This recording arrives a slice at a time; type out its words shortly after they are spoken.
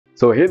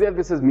So hey there,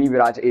 this is me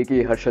Viraj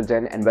aka Harshal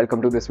Jain and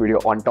welcome to this video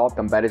on top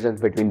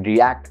comparisons between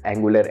React,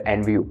 Angular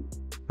and Vue.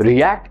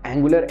 React,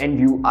 Angular and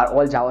Vue are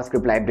all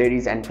JavaScript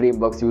libraries and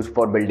frameworks used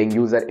for building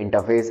user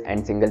interface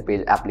and single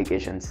page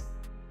applications.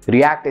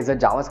 React is a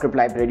JavaScript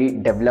library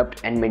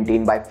developed and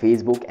maintained by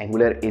Facebook.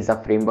 Angular is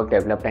a framework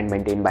developed and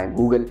maintained by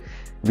Google.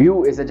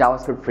 Vue is a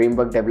JavaScript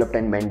framework developed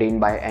and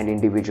maintained by an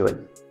individual.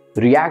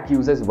 React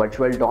uses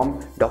virtual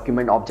DOM,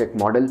 document object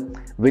model,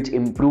 which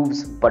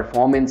improves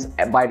performance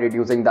by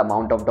reducing the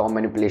amount of DOM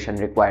manipulation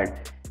required.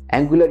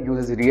 Angular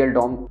uses real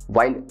DOM,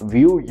 while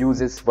Vue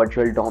uses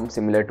virtual DOM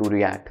similar to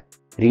React.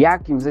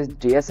 React uses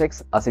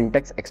JSX, a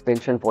syntax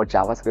extension for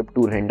JavaScript,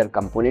 to render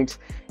components.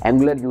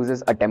 Angular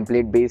uses a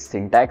template-based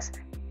syntax,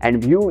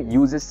 and Vue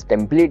uses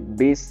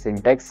template-based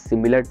syntax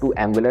similar to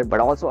Angular but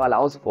also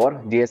allows for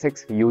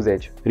JSX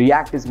usage.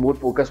 React is more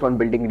focused on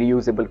building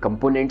reusable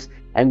components.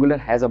 Angular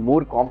has a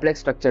more complex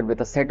structure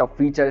with a set of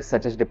features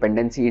such as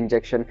dependency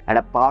injection and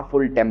a powerful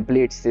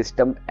template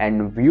system,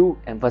 and Vue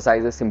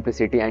emphasizes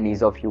simplicity and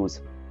ease of use.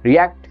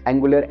 React,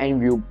 Angular and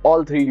Vue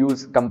all three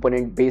use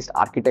component-based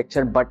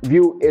architecture, but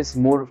Vue is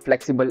more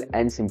flexible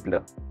and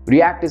simpler.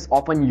 React is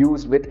often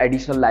used with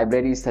additional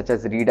libraries such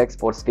as Redux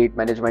for state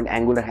management.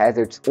 Angular has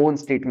its own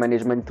state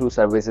management through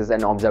services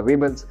and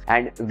observables,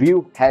 and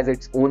Vue has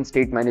its own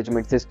state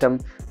management system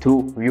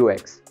through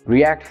Vuex.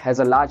 React has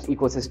a large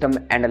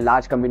ecosystem and a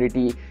large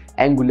community.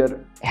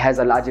 Angular has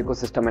a large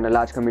ecosystem and a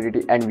large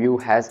community, and Vue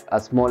has a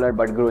smaller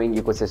but growing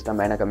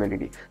ecosystem and a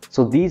community.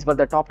 So these were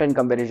the top 10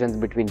 comparisons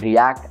between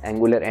React,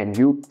 Angular and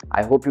Vue.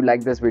 I hope you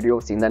liked this video.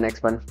 See you in the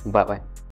next one. Bye bye.